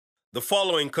The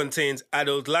following contains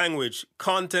adult language,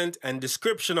 content, and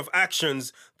description of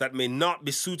actions that may not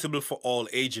be suitable for all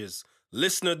ages.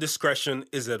 Listener discretion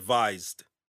is advised.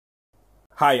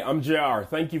 Hi, I'm JR.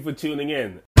 Thank you for tuning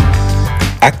in.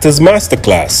 Actors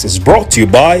Masterclass is brought to you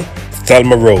by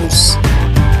Thelma Rose.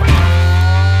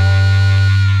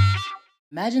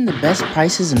 Imagine the best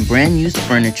prices in brand used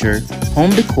furniture,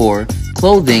 home decor,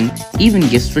 clothing, even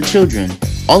gifts for children.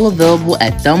 All available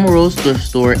at Thelma Rose Thrift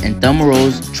Store and Thelma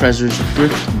Rose Treasures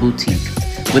Thrift Boutique.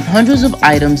 With hundreds of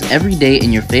items every day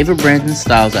in your favorite brands and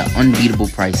styles at unbeatable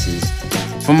prices.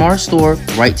 From our store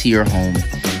right to your home.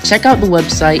 Check out the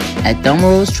website at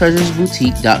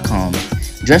thelmarosетreasuresboutique.com.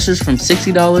 Dressers from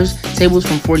 $60, tables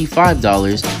from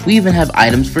 $45. We even have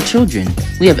items for children.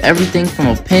 We have everything from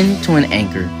a pin to an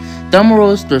anchor. Thelma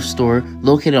Rose Thrift Store,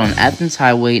 located on Athens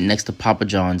Highway next to Papa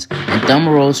John's, and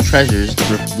Thelma Rose Treasures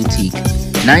Thrift Boutique,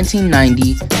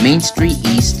 1990 Main Street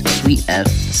East, Suite F,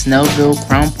 Snellville,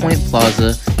 Crown Point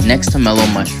Plaza, next to Mellow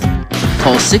Mushroom.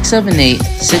 Call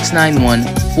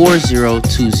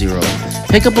 678-691-4020.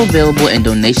 Pickup available and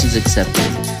donations accepted.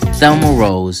 Thelma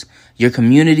Rose, your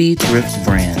community thrift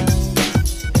brand.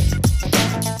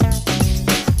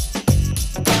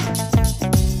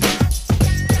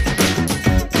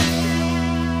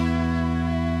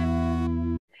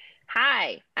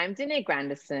 Hi, I'm Danae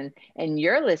Grandison, and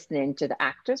you're listening to the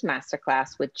Actors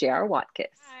Masterclass with J.R. Watkis.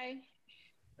 Hi.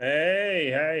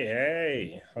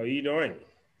 Hey. How are you doing?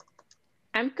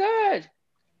 I'm good.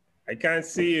 I can't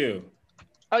see you.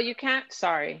 Oh, you can't?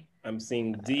 Sorry. I'm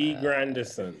seeing D.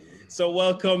 Grandison. So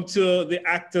welcome to the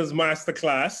Actors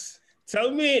Masterclass.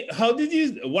 Tell me,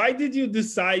 why did you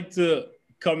decide to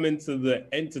come into the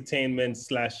entertainment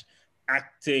 /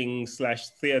 acting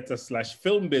 / theater /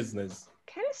 film business?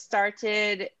 Kind of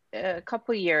started a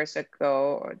couple years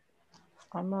ago, or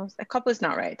almost, a couple is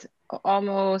not right,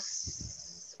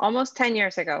 almost 10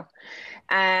 years ago.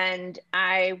 And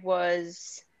I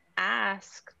was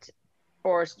asked,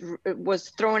 or it was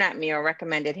thrown at me or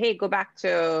recommended, hey, go back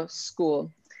to school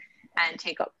and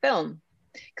take up film.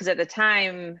 Because at the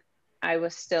time, I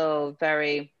was still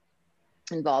very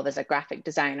involved as a graphic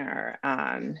designer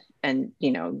and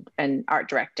art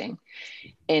directing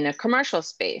in a commercial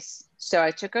space. So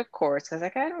I took a course. I was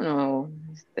like, I don't know,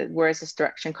 where is this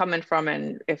direction coming from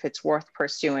and if it's worth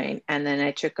pursuing. And then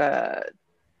I took a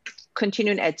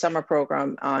continuing ed summer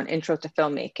program on intro to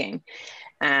filmmaking.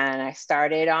 And I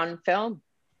started on film,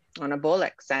 on a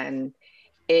Bolex, and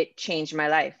it changed my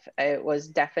life. It was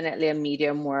definitely a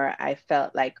medium where I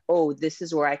felt like, oh, this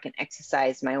is where I can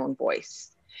exercise my own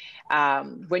voice.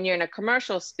 When you're in a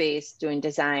commercial space doing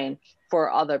design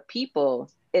for other people,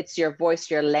 it's your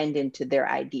voice you're lending to their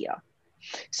idea.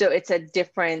 So it's a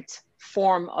different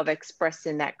form of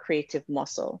expressing that creative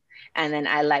muscle. And then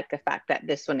I like the fact that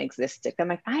this one existed. I'm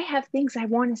like, I have things I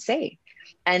want to say,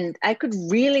 and I could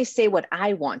really say what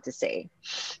I want to say.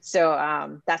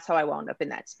 So that's how I wound up in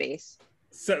that space.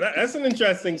 So that's an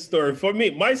interesting story. For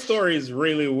me, my story is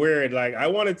really weird. Like, I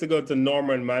wanted to go to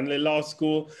Norman Manley Law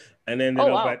School and ended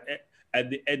up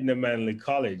at the Edna Manley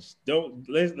College.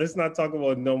 Let's not talk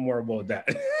about no more about that.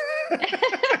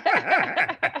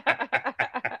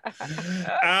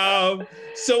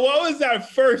 So what was that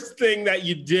first thing that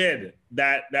you did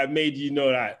that made you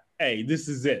know that, hey, this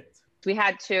is it? We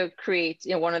had to create,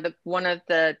 one of the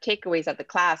takeaways of the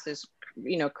class is,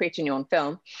 creating your own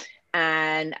film.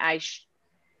 And I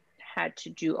had to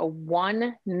do a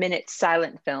 1-minute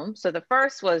silent film. So the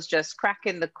first was just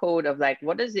cracking the code of like,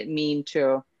 what does it mean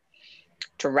to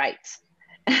write?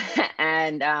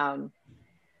 And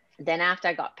then after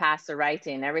I got past the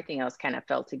writing, everything else kind of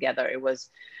fell together. It was,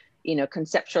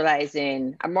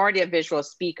 conceptualizing. I'm already a visual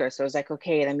speaker. So I was like,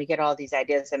 okay, let me get all these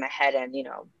ideas in my head and,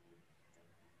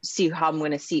 see how I'm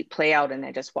going to see it play out. And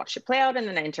I just watched it play out. And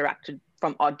then I interacted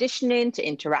from auditioning to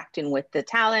interacting with the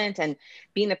talent and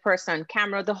being the person on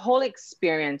camera. The whole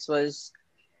experience was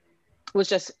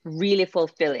just really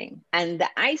fulfilling. And the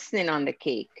icing on the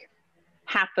cake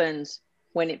happens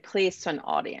when it plays to an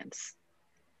audience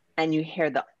and you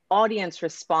hear the audience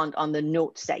respond on the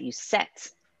notes that you set.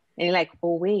 And you're like,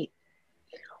 oh, wait,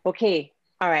 okay,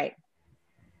 all right,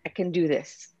 I can do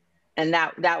this. And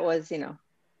that was, the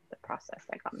process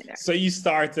that got me there. So you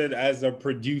started as a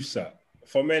producer.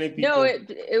 For many people. No,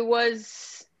 it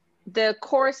was, the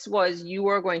course was you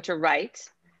were going to write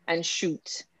and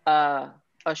shoot a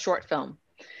short film.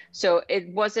 So it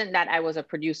wasn't that I was a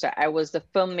producer. I was the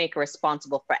filmmaker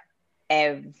responsible for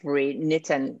every nit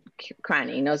and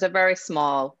cranny. It was a very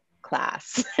small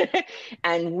class.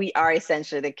 And we are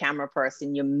essentially the camera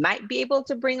person. You might be able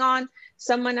to bring on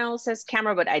someone else's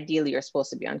camera, but ideally you're supposed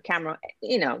to be on camera,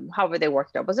 you know, however they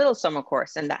worked out. It was a little summer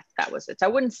course, and that was it. So I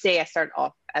wouldn't say I started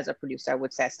off as a producer. I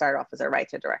would say I started off as a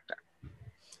writer director.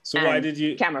 So why did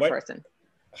you camera person?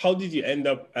 How did you end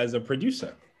up as a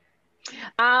producer?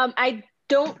 I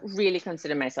don't really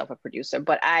consider myself a producer,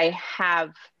 but I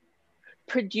have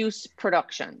produced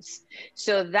productions.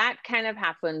 So that kind of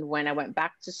happened when I went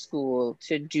back to school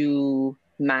to do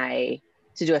a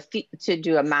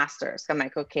master's. I'm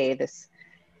like, okay,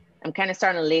 I'm kind of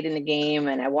starting late in the game,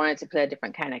 and I wanted to play a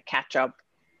different kind of catch up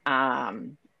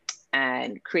and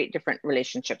create different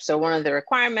relationships. So one of the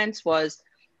requirements was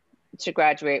to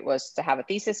graduate was to have a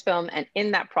thesis film, and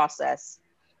in that process,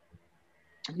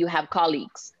 you have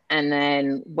colleagues. And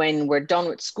then when we're done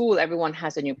with school, everyone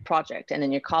has a new project. And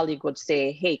then your colleague would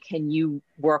say, hey, can you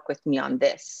work with me on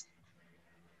this?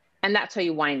 And that's how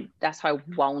I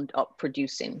wound up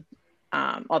producing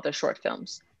other short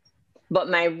films. But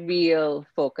my real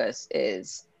focus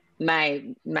is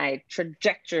my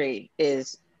trajectory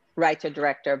is writer,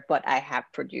 director, but I have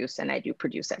produced, and I do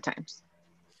produce at times.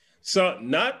 So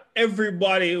not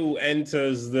everybody who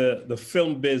enters the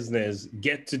film business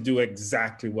get to do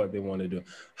exactly what they want to do.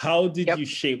 How did you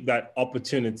shape that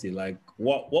opportunity? Like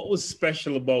what was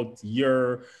special about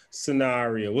your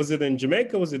scenario? Was it in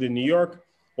Jamaica? Was it in New York?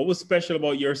 What was special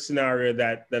about your scenario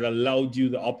that allowed you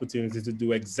the opportunity to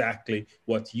do exactly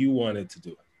what you wanted to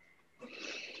do?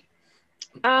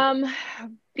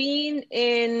 Being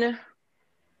in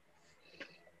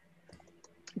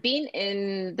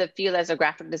the field as a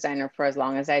graphic designer for as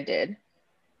long as I did,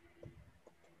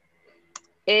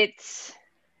 I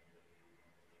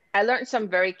learned some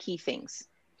very key things.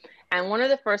 And one of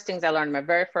the first things I learned in my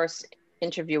very first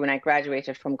interview when I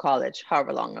graduated from college,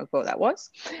 however long ago that was.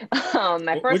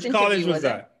 Which college was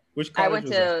that? I went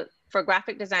to, for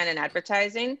graphic design and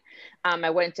advertising, I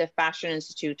went to Fashion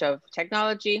Institute of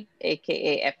Technology,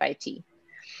 AKA FIT.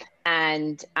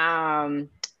 And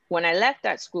when I left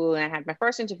that school and I had my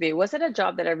first interview, was it a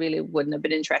job that I really wouldn't have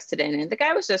been interested in? And the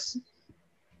guy was just,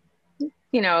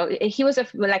 you know, he was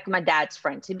like my dad's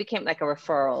friend. He became like a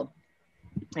referral.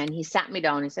 And he sat me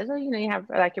down and says, oh, you know,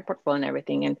 I like your portfolio and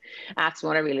everything. And asked me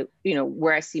what I really, you know,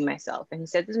 where I see myself. And he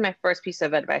said, this is my first piece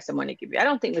of advice I'm going to give you. I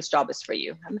don't think this job is for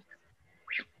you.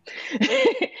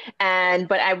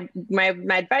 But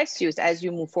my advice to you is, as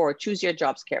you move forward, choose your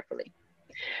jobs carefully.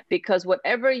 Because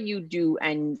whatever you do,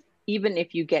 and even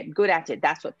if you get good at it,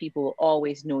 that's what people will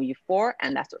always know you for,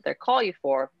 and that's what they call you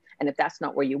for. And if that's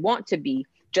not where you want to be,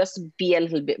 just be a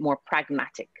little bit more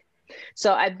pragmatic.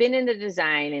 So I've been in the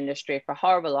design industry for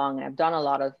however long, and I've done a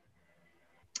lot of,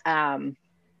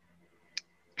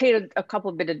 played a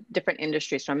couple bit of different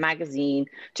industries, from magazine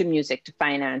to music to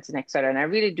finance and et cetera. And I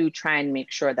really do try and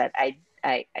make sure that I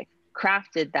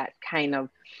crafted that kind of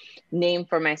name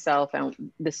for myself and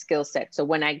the skill set. So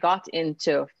when I got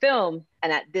into film,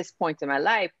 and at this point in my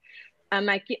life, I'm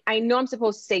like, I know I'm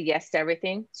supposed to say yes to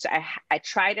everything. So I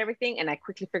tried everything, and I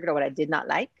quickly figured out what I did not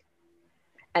like.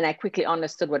 And I quickly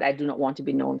understood what I do not want to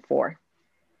be known for.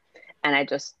 And I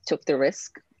just took the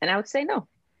risk, and I would say no.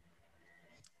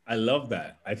 I love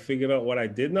that. I figured out what I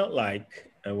did not like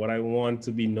and what I want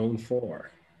to be known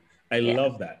for. I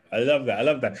love that. I love that. I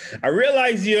love that. I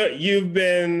realize you've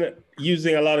been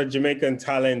using a lot of Jamaican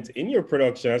talent in your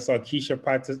production. I saw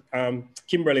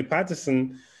Kimberly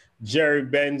Patterson, Jerry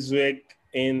Benswick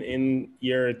in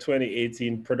your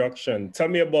 2018 production. Tell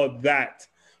me about that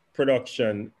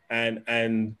production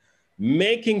and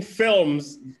making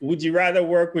films. Would you rather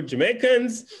work with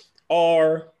Jamaicans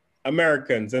or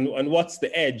Americans? And what's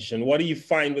the edge? And what do you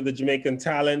find with the Jamaican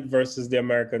talent versus the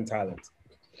American talent?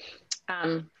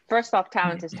 First off,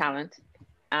 talent is talent.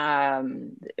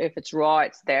 If it's raw,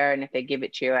 it's there. And if they give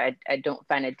it to you, I don't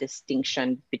find a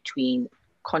distinction between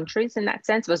countries in that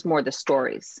sense. It was more the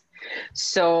stories.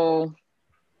 So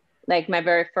like my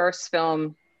very first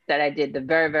film that I did, the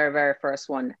very, very, very first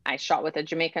one, I shot with a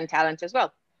Jamaican talent as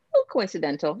well. Oh,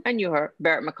 coincidental. I knew her,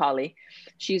 Barrett McCauley.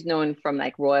 She's known from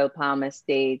like Royal Palm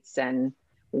Estates and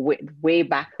way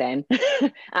back then.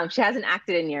 She hasn't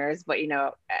acted in years, but you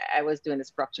know, I was doing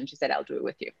this production. She said, I'll do it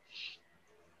with you.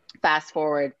 Fast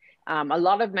forward, a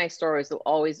lot of my stories will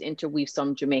always interweave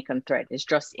some Jamaican thread. It's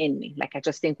just in me. Like, I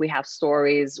just think we have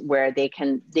stories where they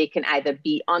can either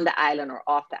be on the island or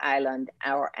off the island,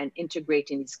 and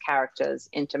integrating these characters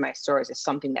into my stories is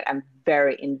something that I'm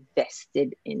very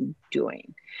invested in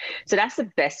doing. So that's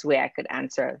the best way I could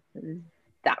answer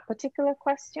that particular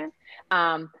question.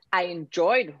 I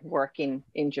enjoyed working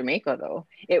in Jamaica, though.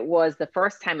 It was the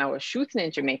first time I was shooting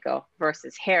in Jamaica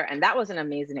versus here, and that was an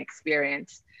amazing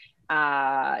experience.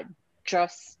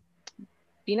 just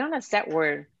being on a set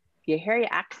where you hear your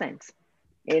accents,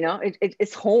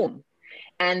 it's home.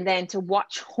 And then to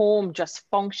watch home just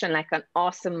function like an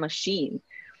awesome machine,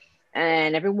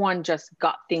 and everyone just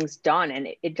got things done. And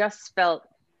it just felt,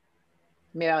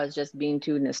 maybe I was just being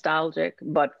too nostalgic,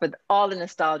 but for all the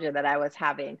nostalgia that I was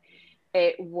having,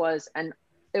 it was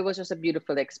just a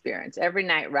beautiful experience. Every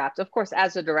night wrapped. Of course,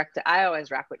 as a director, I always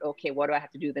wrap with, okay, what do I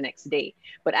have to do the next day?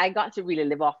 But I got to really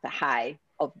live off the high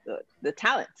of the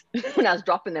talent when I was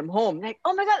dropping them home. Like,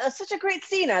 oh my God, that's such a great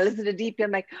scene. I listened to DP. I'm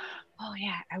like, oh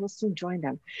yeah, I will soon join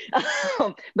them.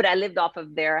 But I lived off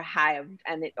of their high,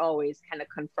 and it always kind of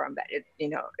confirmed that it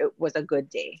was a good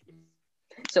day.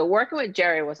 So working with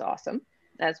Jerry was awesome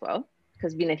as well,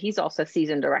 because being that he's also a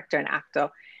seasoned director and actor.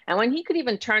 And when he could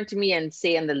even turn to me and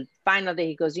say on the final day,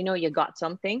 he goes, you got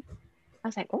something. I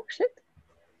was like, oh shit,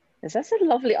 that's a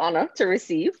lovely honor to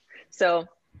receive. So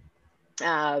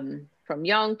from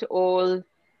young to old,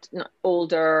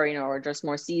 older, or just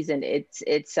more seasoned, it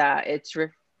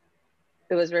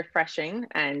was refreshing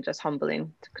and just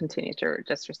humbling to continue to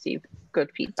just receive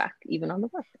good feedback, even on the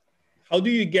work. How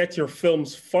do you get your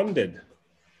films funded?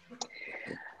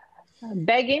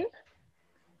 Begging.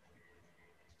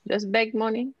 Just beg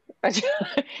money.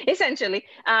 Essentially,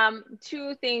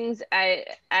 two things.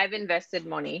 I've invested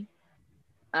money,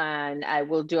 and I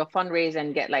will do a fundraise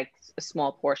and get like a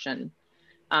small portion,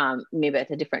 maybe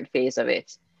at a different phase of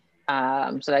it.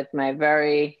 So like my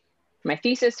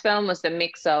thesis film was the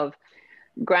mix of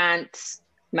grants,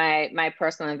 my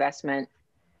personal investment,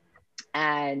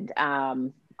 and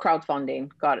crowdfunding.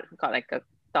 Got like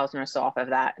 1,000 or so off of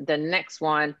that. The next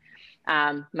one,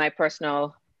 my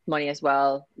personal money as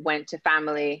well, went to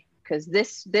family, because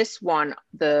this one,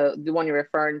 the one you're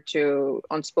referring to,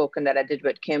 Unspoken, that I did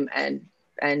with Kim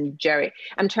and Jerry,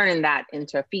 I'm turning that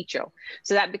into a feature.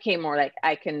 So that became more like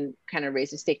I can kind of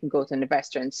raise a stake and go to an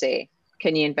investor and say,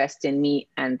 can you invest in me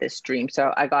and this dream?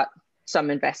 So I got some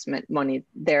investment money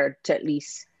there to at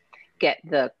least get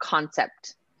the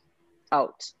concept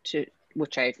out, to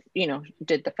which I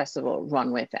did the festival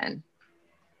run with, and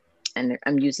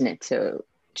I'm using it to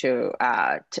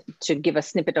give a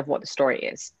snippet of what the story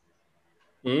is.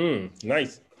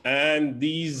 Nice. And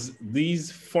these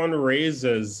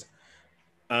fundraisers,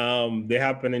 they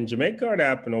happen in Jamaica or they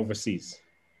happen overseas?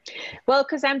 Well,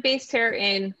 because I'm based here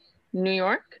in New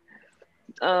York.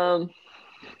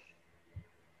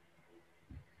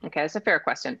 Okay, that's a fair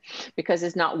question, because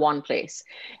it's not one place.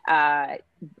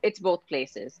 It's both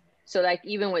places. So like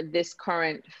even with this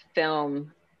current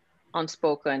film,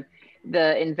 Unspoken,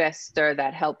 the investor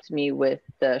that helped me with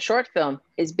the short film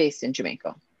is based in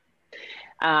Jamaica.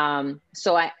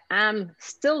 So I am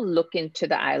still looking to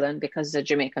the island because it's a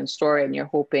Jamaican story, and you're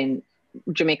hoping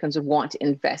Jamaicans would want to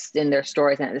invest in their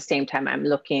stories. And at the same time, I'm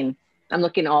looking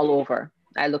all over.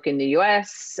 I look in the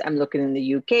US, I'm looking in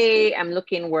the UK, I'm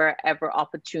looking wherever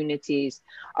opportunities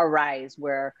arise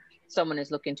where someone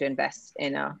is looking to invest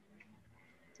in a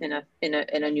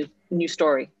new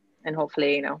story. And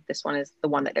hopefully, this one is the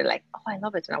one that they're like, oh, I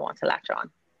love it, and I want to latch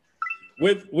on.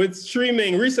 With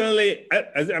streaming recently,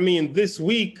 this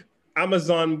week,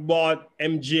 Amazon bought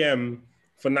MGM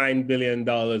for $9 billion.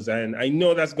 And I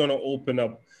know that's going to open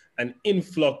up an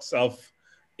influx of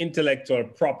intellectual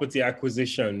property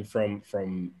acquisition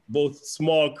from both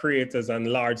small creators and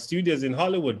large studios in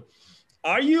Hollywood.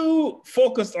 Are you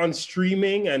focused on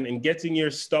streaming and getting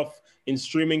your stuff in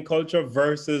streaming culture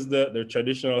versus the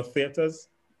traditional theaters?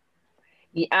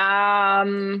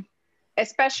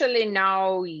 Especially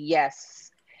now,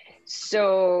 yes.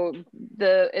 So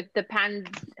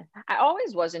I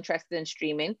always was interested in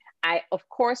streaming. I, of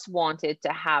course, wanted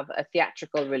to have a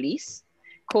theatrical release.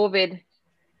 COVID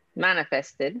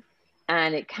manifested,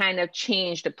 and it kind of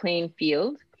changed the playing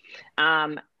field.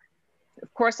 Of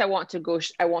course, I want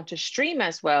to stream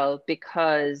as well,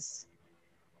 because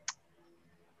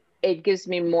it gives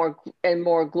me more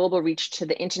global reach to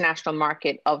the international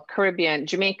market of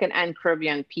Jamaican and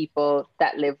Caribbean people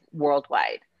that live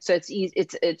worldwide. So it's easy,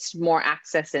 it's more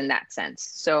access in that sense.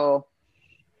 So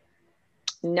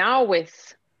now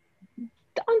with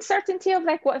the uncertainty of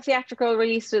like what theatrical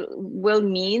release will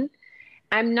mean,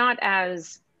 I'm not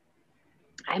as,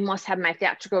 I must have my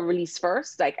theatrical release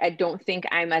first. Like, I don't think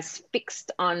I'm as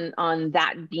fixed on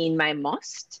that being my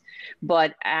must,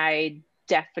 but I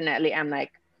definitely am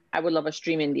like, I would love a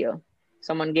streaming deal.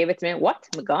 Someone gave it to me. What?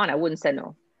 I'm gone. I wouldn't say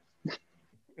no.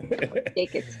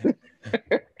 Take it.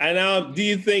 And do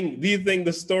you think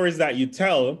the stories that you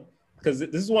tell, because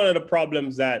this is one of the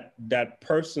problems that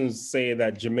persons say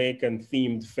that Jamaican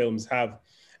themed films have,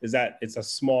 is that it's a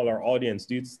smaller audience.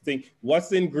 Do you think, what's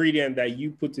the ingredient that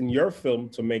you put in your film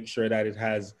to make sure that it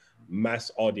has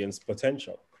mass audience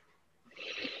potential?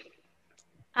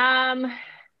 I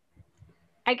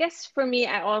guess for me,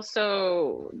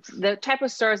 the type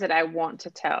of stories that I want to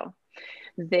tell,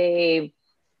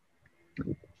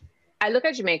 I look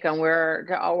at Jamaica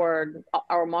and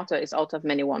our motto is out of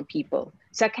many, one people.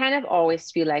 So I kind of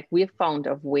always feel like we've found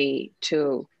a way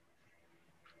to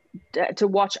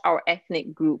watch our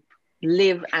ethnic group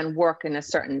live and work in a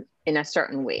certain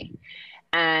way.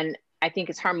 And I think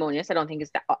it's harmonious. I don't think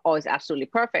it's always absolutely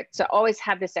perfect. So I always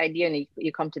have this idea, and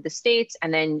you come to the States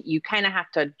and then you kind of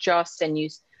have to adjust, and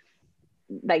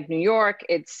like New York,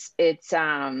 I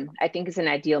think it's an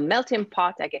ideal melting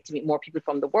pot. I get to meet more people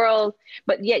from the world,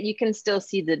 but yet you can still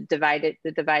see the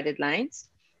divided lines.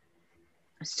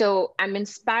 So I'm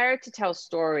inspired to tell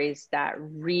stories that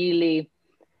really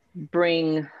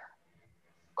bring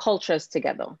cultures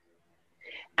together,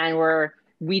 and where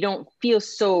we don't feel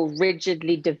so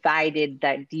rigidly divided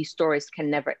that these stories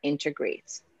can never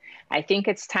integrate. I think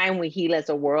it's time we heal as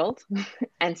a world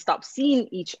and stop seeing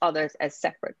each other as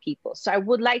separate people. So I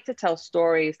would like to tell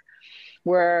stories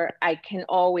where I can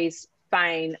always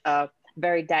find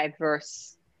very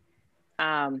diverse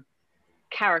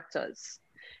characters.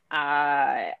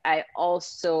 I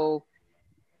also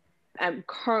am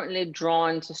currently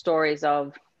drawn to stories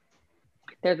of,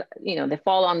 they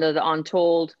fall under the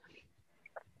untold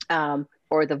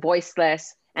or the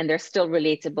voiceless, and they're still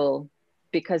relatable,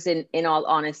 because in all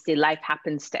honesty, life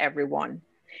happens to everyone.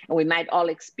 And we might all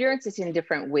experience it in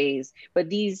different ways, but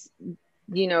these,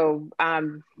 if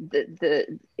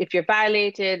you're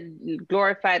violated,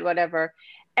 glorified, whatever,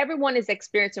 everyone is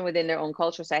experiencing within their own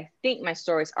culture. So I think my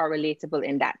stories are relatable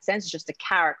in that sense. Just a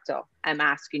character, I'm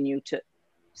asking you to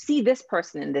see this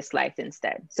person in this light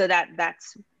instead. So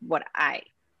that's what I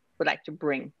would like to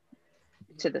bring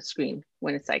to the screen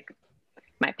when it's like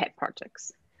my pet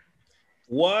projects.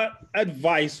 What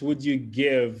advice would you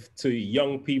give to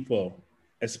young people,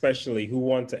 especially who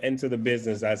want to enter the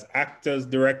business as actors,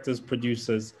 directors,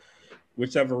 producers,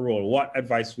 whichever role? What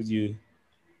advice would you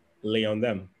lay on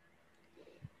them?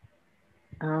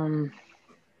 Well,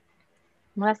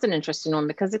 that's an interesting one,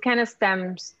 because it kind of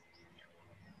stems,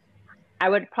 I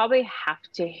would probably have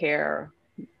to hear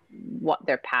what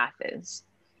their path is.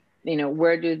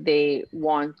 Where do they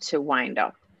want to wind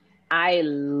up? I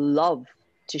love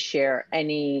to share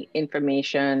any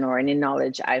information or any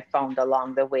knowledge I found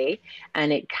along the way.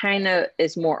 And it kind of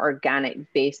is more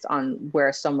organic based on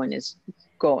where someone is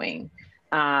going.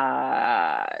 So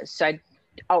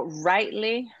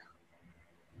outrightly,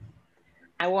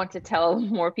 I want to tell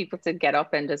more people to get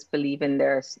up and just believe in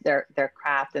their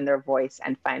craft and their voice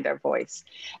and find their voice.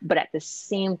 But at the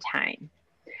same time,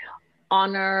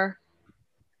 honor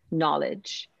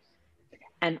knowledge,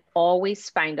 and always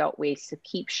find out ways to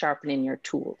keep sharpening your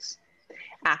tools.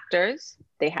 Actors,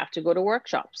 they have to go to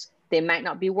workshops. They might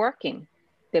not be working.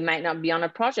 They might not be on a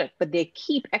project, but they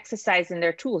keep exercising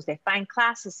their tools. They find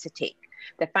classes to take.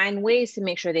 They find ways to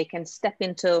make sure they can step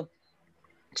into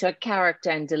a character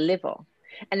and deliver.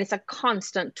 And it's a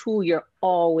constant tool. You're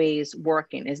always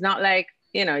working. It's not like,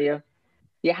 you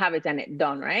have it and it's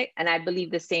done, right? And I believe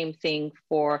the same thing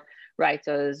for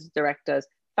writers, directors.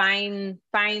 Find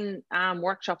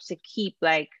workshops to keep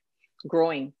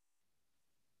growing,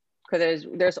 because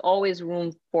there's always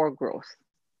room for growth.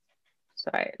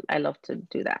 So I love to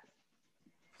do that.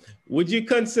 Would you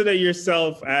consider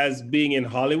yourself as being in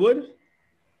Hollywood?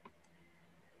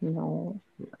 No,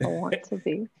 I want to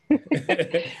be.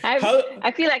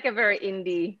 I feel like a very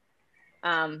indie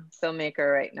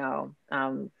filmmaker right now.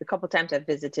 A couple of times I've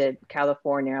visited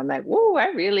California. I'm like, whoa, I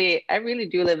really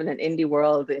do live in an indie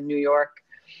world in New York.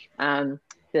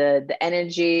 The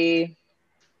energy,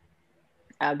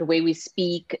 the way we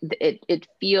speak, it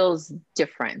feels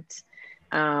different.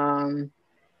 I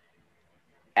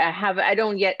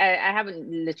don't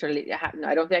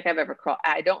think I've ever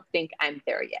I don't think I'm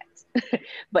there yet,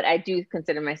 but I do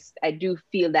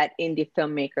feel that indie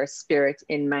filmmaker spirit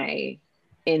in my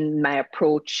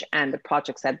approach and the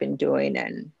projects I've been doing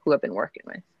and who I've been working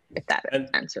with, if that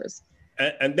answers.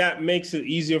 And that makes it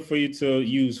easier for you to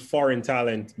use foreign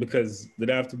talent because they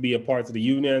don't have to be a part of the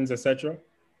unions, etc.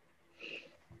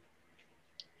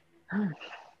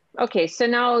 Okay, so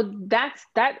now that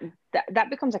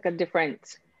becomes like a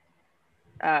different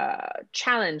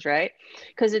challenge, right?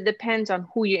 Because it depends on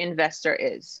who your investor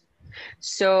is.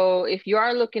 So if you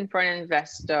are looking for an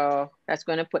investor that's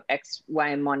going to put X,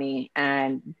 Y money,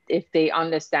 and if they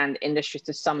understand the industry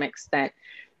to some extent,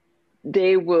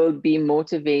 they will be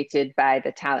motivated by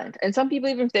the talent. And some people,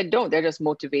 even if they don't, they're just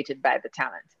motivated by the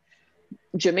talent.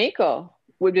 Jamaica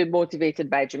would be motivated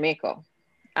by Jamaica.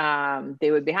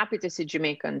 They would be happy to see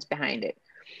Jamaicans behind it.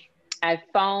 I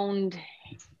found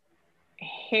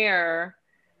here,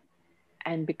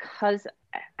 and because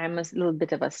I'm a little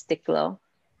bit of a stickler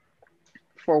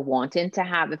for wanting to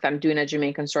have, if I'm doing a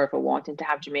Jamaican story, for wanting to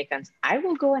have Jamaicans, I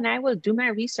will go and I will do my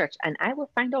research and I will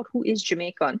find out who is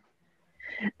Jamaican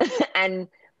and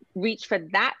reach for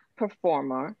that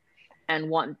performer and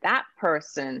want that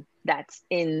person that's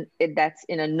in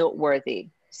a noteworthy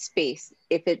space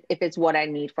if it's what I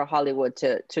need for Hollywood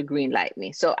to green light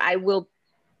me. So I will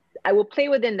play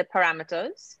within the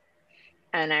parameters.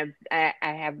 And I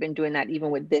have been doing that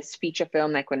even with this feature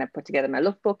film, like when I put together my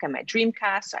lookbook and my dream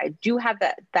cast. So I do have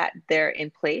that there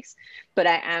in place, but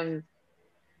I'm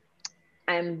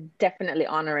definitely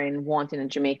honoring wanting a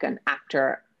Jamaican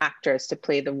actors to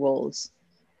play the roles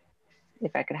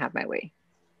if I could have my way.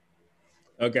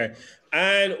 Okay.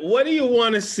 And what do you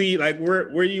want to see? Like, where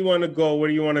do you want to go? Where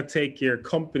do you want to take your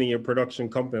company, your production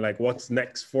company? Like, what's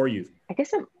next for you? I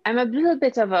guess I'm a little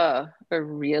bit of a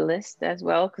realist as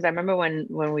well, because I remember when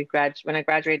I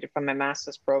graduated from my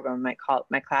master's program,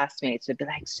 my classmates would be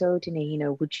like, "So, Danae,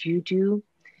 would you do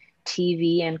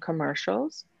TV and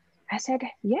commercials?" I said,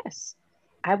 "Yes,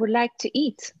 I would like to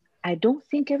eat. I don't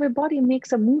think everybody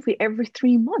makes a movie every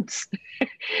 3 months."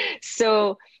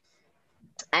 So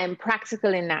I'm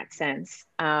practical in that sense.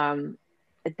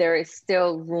 There is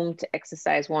still room to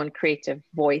exercise one creative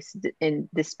voice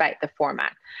despite the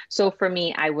format. So for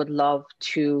me, I'd love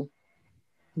to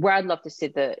see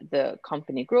the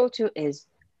company grow to is,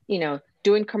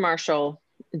 doing commercial,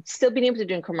 still being able to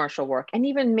do commercial work, and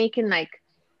even making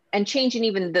and changing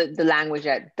even the language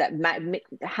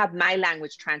have my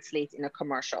language translate in a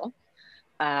commercial.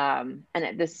 And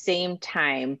at the same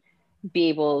time, be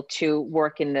able to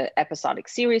work in the episodic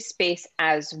series space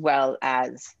as well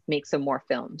as make some more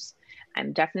films.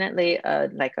 I'm definitely a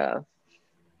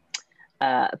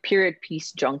period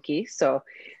piece junkie. So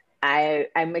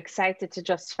I'm excited to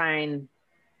just find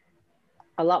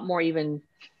a lot more. Even,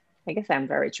 I guess I'm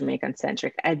very Jamaican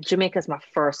centric. Jamaica's my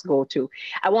first go-to.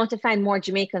 I want to find more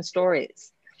Jamaican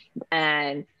stories.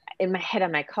 And in my head,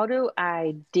 I'm like, how do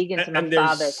I dig into my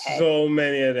father's head? So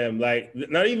many of them, like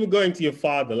not even going to your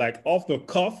father, like off the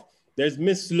cuff. There's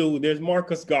Miss Lou, there's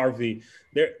Marcus Garvey.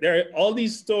 There are all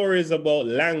these stories about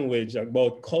language,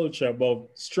 about culture, about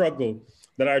struggle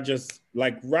that are just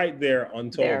like right there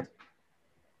untold. There.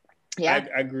 Yeah,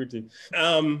 I agree with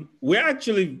you. We're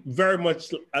actually very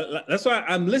much, that's why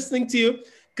I'm listening to you,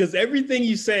 because everything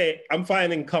you say, I'm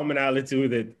finding commonality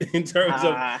with it in terms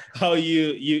of how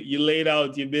you laid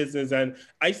out your business. And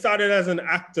I started as an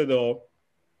actor, though.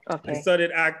 Okay. I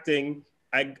started acting.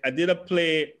 I did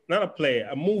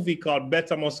a movie called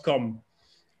Better Must Come.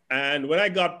 And when I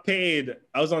got paid,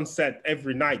 I was on set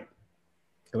every night.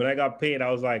 And when I got paid,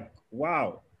 I was like,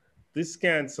 wow, this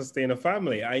can't sustain a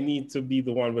family. I need to be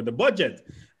the one with the budget.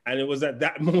 And it was at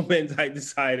that moment I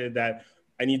decided that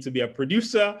I need to be a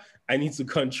producer. I need to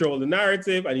control the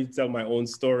narrative. I need to tell my own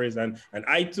stories. And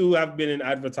I too have been in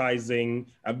advertising.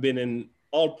 I've been in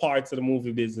all parts of the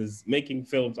movie business, making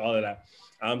films, all of that.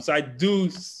 So I do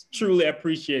truly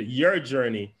appreciate your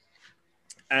journey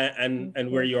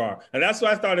and where you are. And that's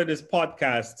why I started this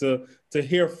podcast, to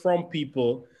hear from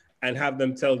people and have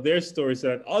them tell their stories so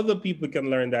that other people can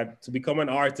learn that to become an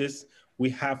artist, we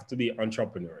have to be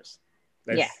entrepreneurs.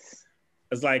 Yes.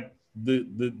 It's like the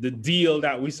deal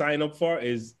that we sign up for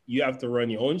is you have to run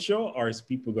your own show, or is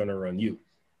people going to run you?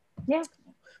 Yeah.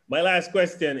 My last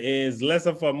question is less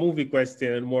of a movie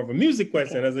question and more of a music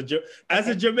question. Okay. As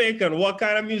a Jamaican, what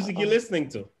kind of music you listening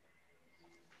to?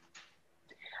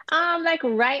 Like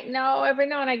right now, every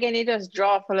now and again, it just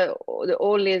drop for the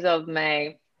old days of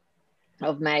my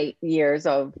years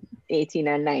of 18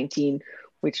 and 19,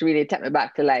 which really took me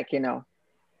back to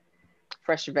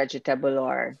Fresh Vegetable,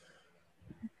 or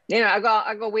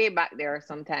I go way back there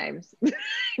sometimes.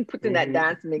 Putting that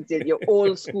dance mix in, your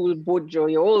old school Bojo,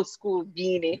 your old school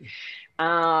Beanie,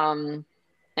 and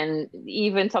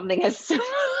even something as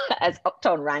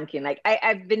Uptown Ranking. Like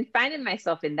I've been finding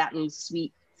myself in that little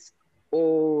sweet,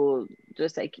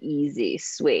 just like easy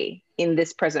sway in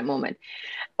this present moment.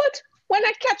 But when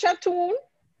I catch a tune,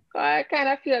 I kind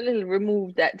of feel a little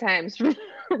removed at times from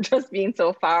just being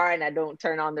so far, and I don't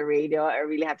turn on the radio. I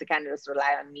really have to kind of just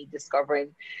rely on me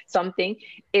discovering something.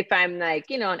 If I'm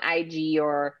on IG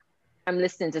or I'm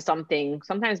listening to something,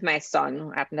 sometimes my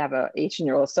son, I happen to have a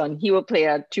 18-year-old son, he will play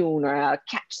a tune or I'll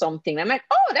catch something. I'm like,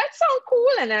 oh, that sounds cool.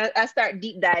 And I start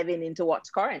deep diving into what's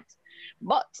current.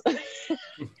 But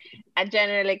I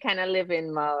generally kind of live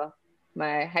in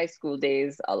my high school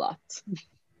days a lot.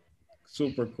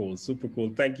 Super cool. Super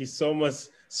cool. Thank you so much,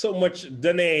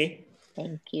 Danae.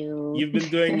 Thank you. You've been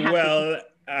doing well.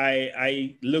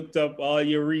 I looked up all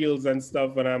your reels and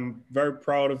stuff, and I'm very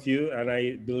proud of you. And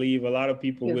I believe a lot of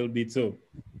people will be too.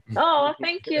 Oh,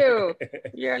 thank you.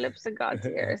 Your lips are God's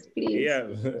ears, please. Yeah.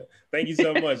 Thank you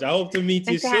so much. I hope to meet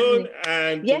you soon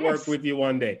and to work with you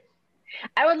one day.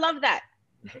 I would love that.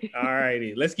 All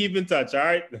righty. Let's keep in touch. All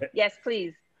right. Yes,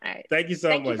 please. All right. Thank you so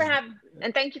much.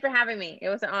 Thank you for having me. It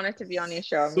was an honor to be on your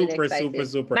show. I'm super, really excited.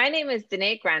 super. My name is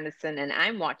Danae Grandison, and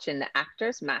I'm watching the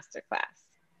Actors Masterclass.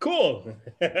 Cool.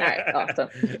 All right. Awesome.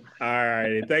 All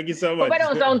right. Thank you so much. Hope I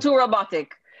don't sound too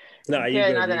robotic. No,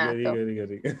 you're good.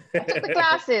 I took the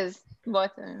classes,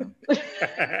 but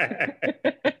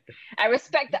I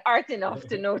respect the art enough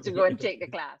to know to go and take the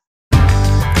class.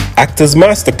 Actors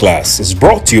Masterclass is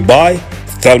brought to you by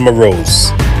Thelma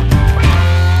Rose.